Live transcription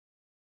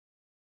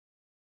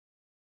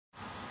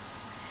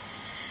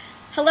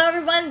Hello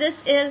everyone,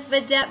 this is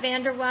Vidette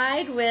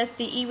Vanderweide with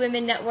the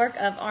eWomen Network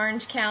of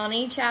Orange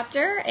County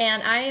chapter,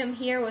 and I am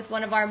here with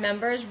one of our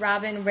members,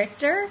 Robin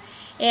Richter,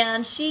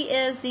 and she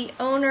is the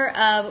owner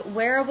of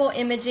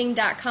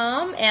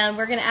wearableimaging.com, and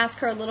we're going to ask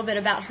her a little bit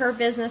about her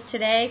business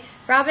today.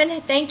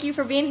 Robin, thank you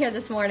for being here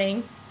this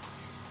morning.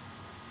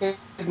 Good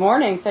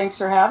morning. Thanks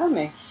for having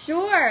me.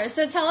 Sure.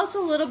 So tell us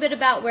a little bit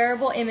about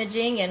wearable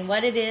imaging and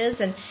what it is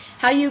and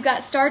how you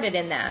got started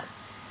in that.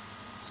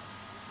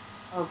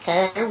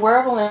 Okay,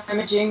 Wearable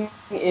Imaging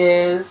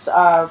is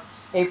a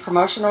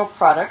promotional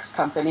products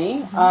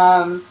company.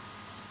 How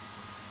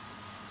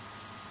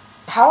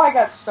I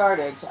got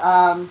started,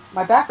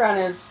 my background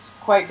is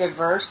quite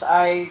diverse.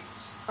 I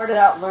started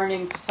out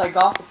learning to play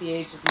golf at the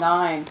age of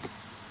 9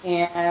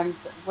 and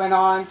went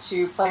on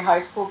to play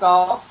high school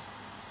golf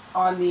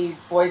on the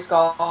boys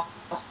golf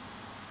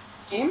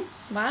team.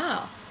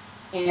 Wow.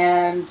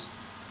 And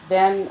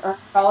then earned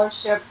a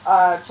scholarship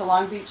to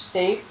Long Beach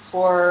State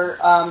for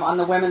on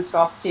the women's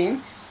golf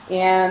team.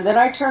 And then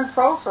I turned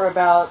pro for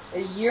about a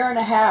year and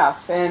a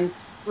half and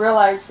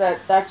realized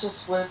that that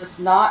just was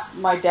not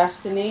my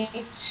destiny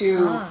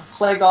to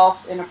play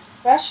golf in a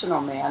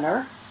professional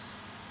manner.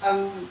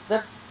 Then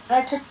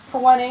I took a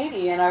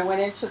 180 and I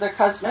went into the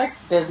cosmetic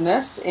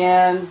business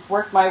and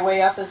worked my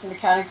way up as an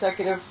account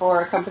executive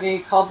for a company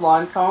called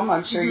Lancome.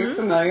 I'm sure you're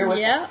familiar with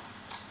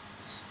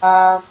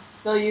them.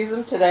 Still use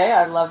them today.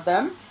 I love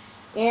them.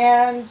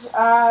 And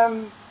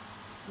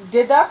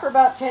did that for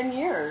about 10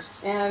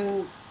 years,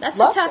 and that's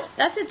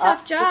a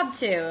tough job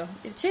too.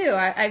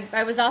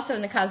 I was also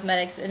in the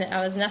cosmetics, and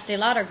I was an Estee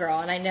Lauder girl,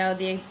 and I know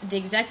the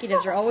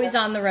executives are always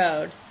on the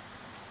road.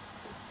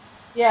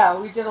 Yeah,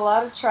 we did a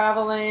lot of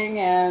traveling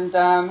and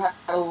had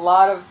a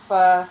lot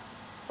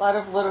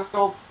of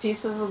little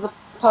pieces of the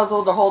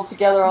puzzle to hold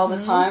together all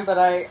the time. But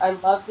I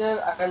loved it.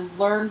 I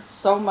learned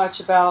so much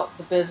about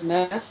the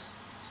business.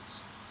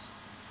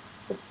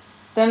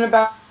 Then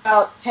about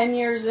 10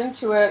 years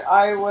into it,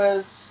 I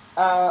was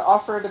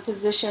offered a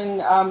position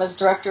as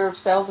director of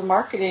sales and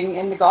marketing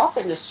in the golf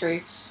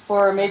industry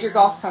for a major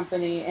golf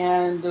company,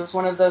 and it was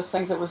one of those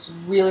things that was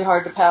really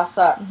hard to pass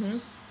up.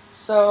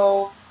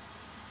 So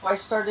I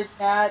started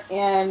that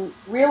and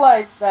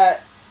realized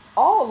that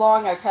all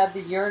along I've had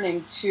the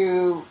yearning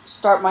to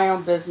start my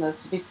own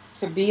business,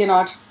 to be an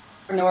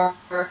entrepreneur,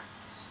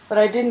 but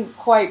I didn't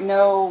quite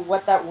know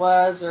what that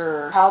was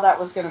or how that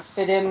was going to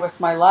fit in with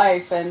my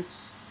life. And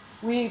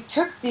we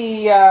took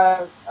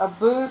a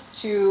booth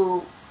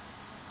to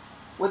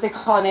what they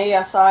call an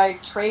ASI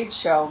trade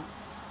show,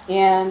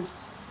 and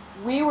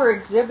we were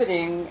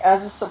exhibiting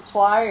as a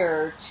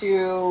supplier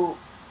to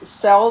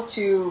sell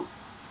to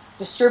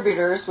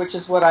distributors, which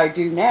is what I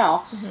do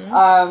now,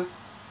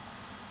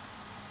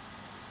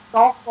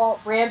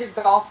 branded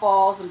golf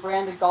balls and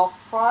branded golf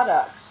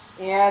products.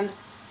 And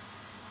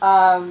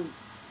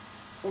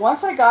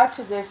once I got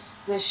to this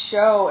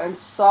show and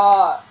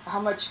saw how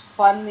much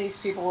fun these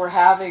people were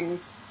having,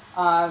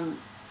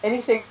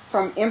 anything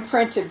from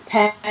imprinted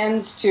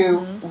pens to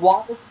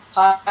water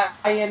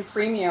high-end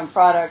premium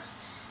products,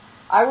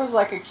 I was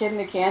like a kid in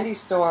a candy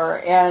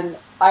store. And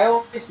I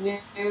always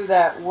knew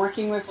that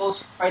working with people,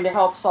 trying to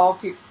help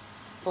solve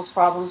people's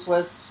problems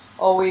was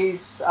always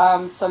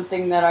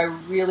something that I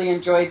really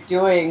enjoyed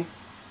doing.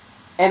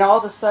 And all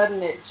of a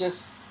sudden it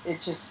just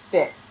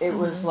fit. It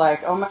was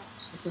like, oh my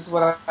gosh, this is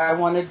what I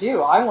want to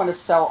do. I want to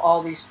sell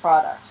all these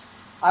products.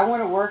 I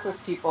want to work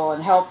with people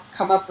and help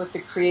come up with the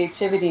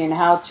creativity and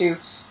how to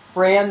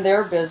brand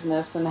their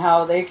business and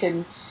how they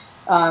can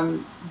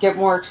get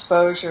more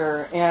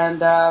exposure.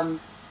 And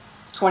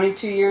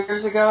 22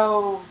 years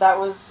ago, that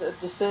was a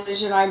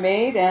decision I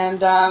made,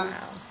 and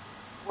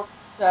worked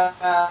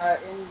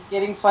in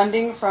getting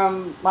funding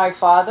from my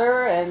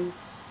father and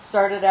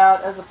started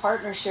out as a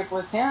partnership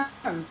with him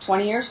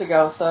 20 years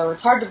ago. So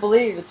it's hard to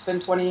believe it's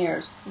been 20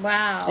 years.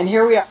 Wow. And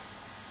here we are.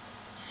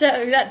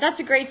 So that's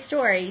a great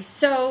story.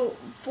 So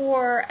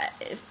for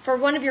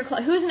one of your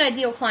who's an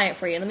ideal client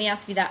for you? Let me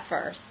ask you that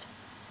first.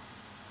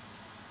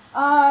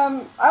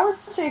 I would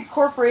say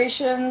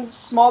corporations,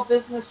 small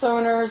business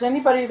owners,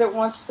 anybody that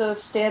wants to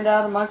stand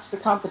out amongst the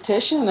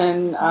competition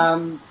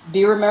and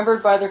be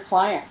remembered by their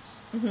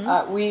clients.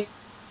 We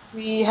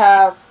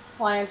have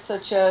clients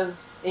such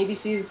as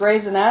ABC's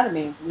Grey's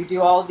Anatomy. We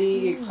do all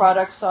the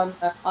products on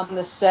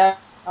the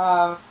set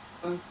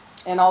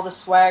and all the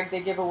swag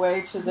they give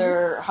away to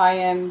their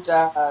high-end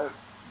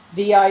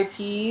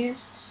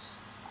VIPs.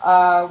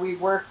 We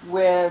work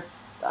with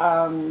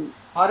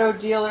auto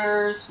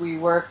dealers. We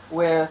work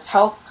with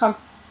health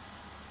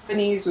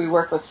companies. We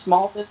work with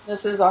small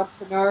businesses,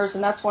 entrepreneurs,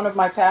 and that's one of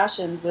my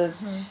passions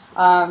is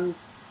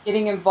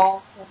getting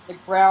involved at the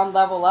ground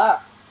level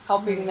up,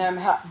 helping them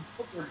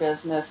build their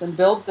business and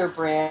build their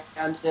brand,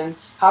 and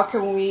how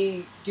can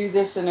we do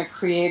this in a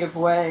creative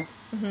way.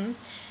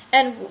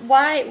 And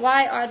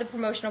why are the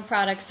promotional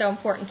products so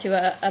important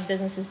to a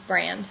business's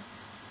brand?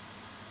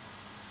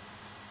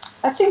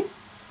 I think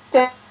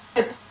that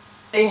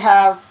they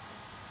have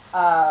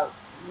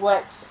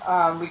what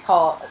we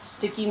call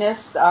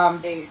stickiness.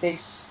 They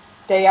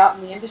stay out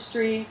in the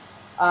industry.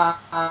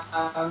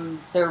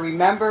 They're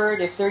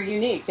remembered if they're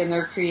unique and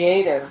they're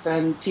creative,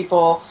 and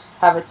people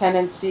have a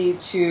tendency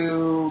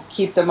to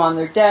keep them on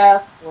their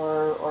desk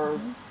or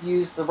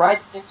use the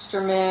right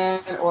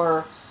instrument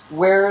or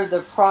wear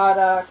the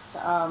product,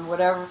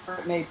 whatever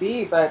it may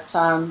be. But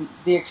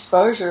the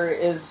exposure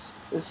is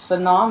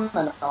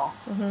phenomenal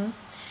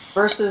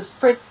versus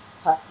print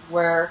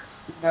where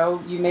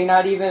you may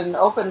not even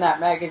open that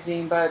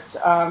magazine, but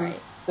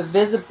the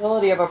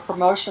visibility of a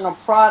promotional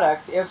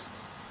product, if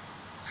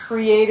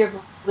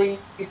creatively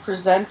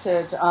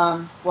presented,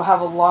 will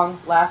have a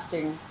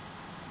long-lasting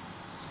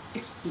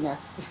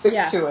stickiness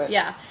to it.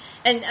 Yeah.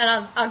 And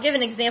I'll give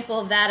an example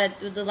of that.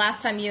 The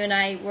last time you and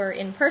I were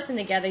in person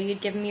together, you'd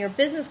given me your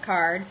business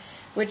card,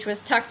 which was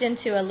tucked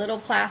into a little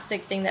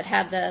plastic thing that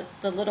had the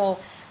little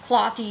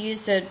cloth you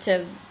use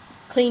to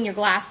clean your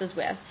glasses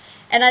with.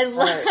 And I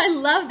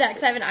love that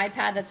because I have an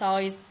iPad that's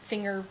always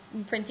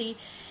fingerprinty.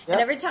 Yep.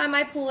 And every time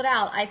I pull it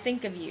out, I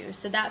think of you.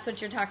 So that's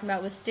what you're talking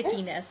about with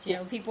stickiness.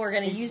 People are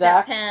going to use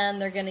that pen,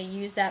 they're going to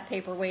use that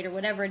paperweight or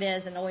whatever it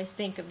is, and always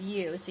think of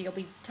you. So you'll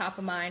be top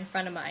of mind,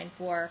 front of mind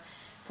for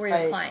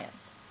your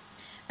clients.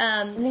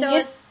 The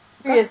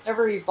industry is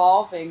ever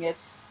evolving.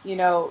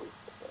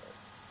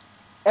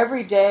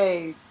 Every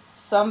day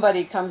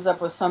somebody comes up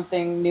with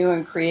something new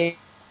and creative,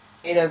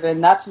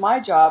 and that's my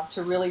job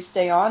to really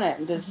stay on it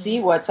and to see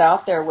what's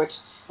out there,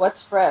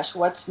 what's fresh,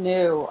 what's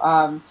new.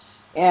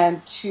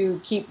 And to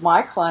keep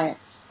my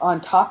clients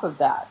on top of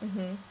that.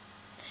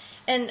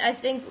 And I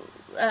think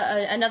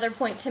another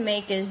point to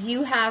make is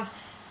you have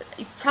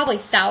probably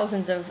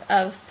thousands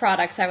of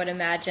products, I would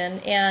imagine,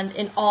 and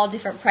in all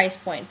different price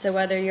points. So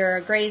whether you're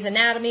a Grey's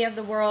Anatomy of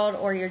the world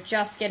or you're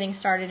just getting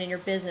started in your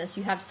business,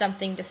 you have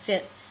something to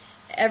fit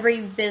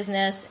every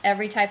business,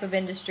 every type of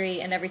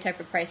industry, and every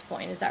type of price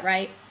point. Is that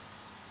right?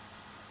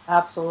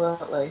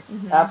 Absolutely.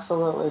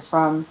 Absolutely.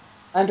 From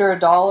under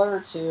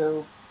 $1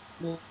 to,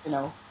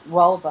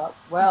 well above.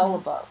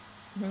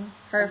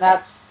 Perfect.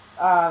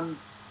 And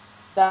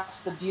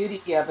that's the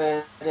beauty of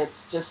it.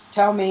 It's just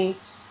tell me,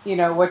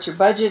 what your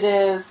budget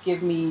is,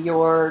 give me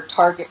your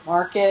target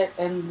market,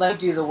 and let me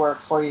do the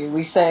work for you.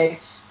 We say,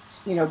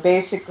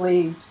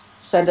 basically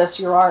send us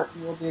your art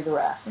and we'll do the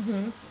rest.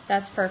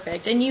 That's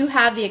perfect. And you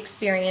have the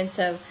experience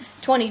of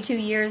 22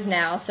 years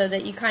now, so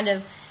that you kind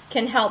of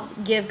can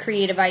help give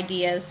creative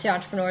ideas to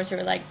entrepreneurs who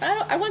are like,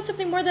 I want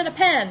something more than a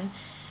pen,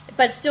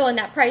 but still in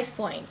that price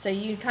point. So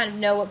you kind of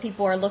know what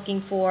people are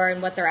looking for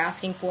and what they're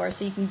asking for,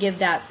 so you can give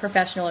that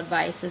professional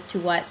advice as to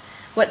what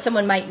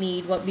someone might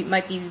need, what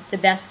might be the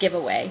best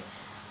giveaway.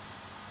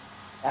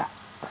 Yeah,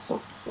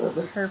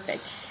 absolutely.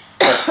 Perfect.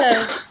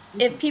 So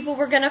if people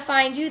were going to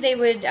find you,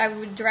 I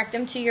would direct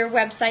them to your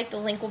website. The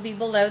link will be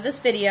below this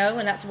video,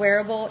 and that's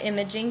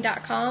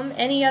wearableimaging.com.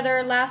 Any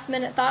other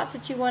last-minute thoughts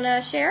that you want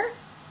to share?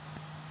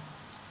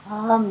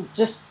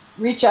 Just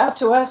reach out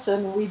to us,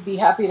 and we'd be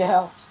happy to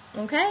help.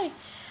 Okay.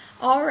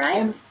 All right.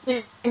 And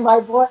seeing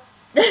my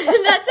voice.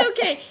 That's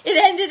okay.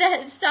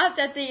 It stopped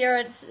at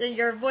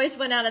your voice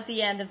went out at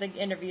the end of the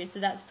interview, so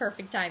that's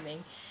perfect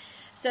timing.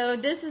 So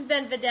this has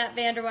been Vidette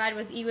Vanderwide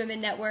with eWomen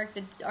Network,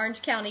 the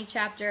Orange County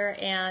chapter,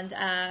 and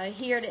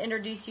here to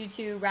introduce you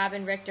to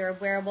Robin Richter of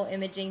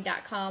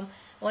wearableimaging.com.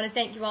 I want to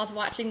thank you all for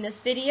watching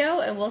this video,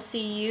 and we'll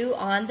see you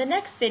on the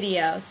next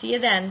video. See you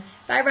then.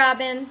 Bye,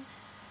 Robin.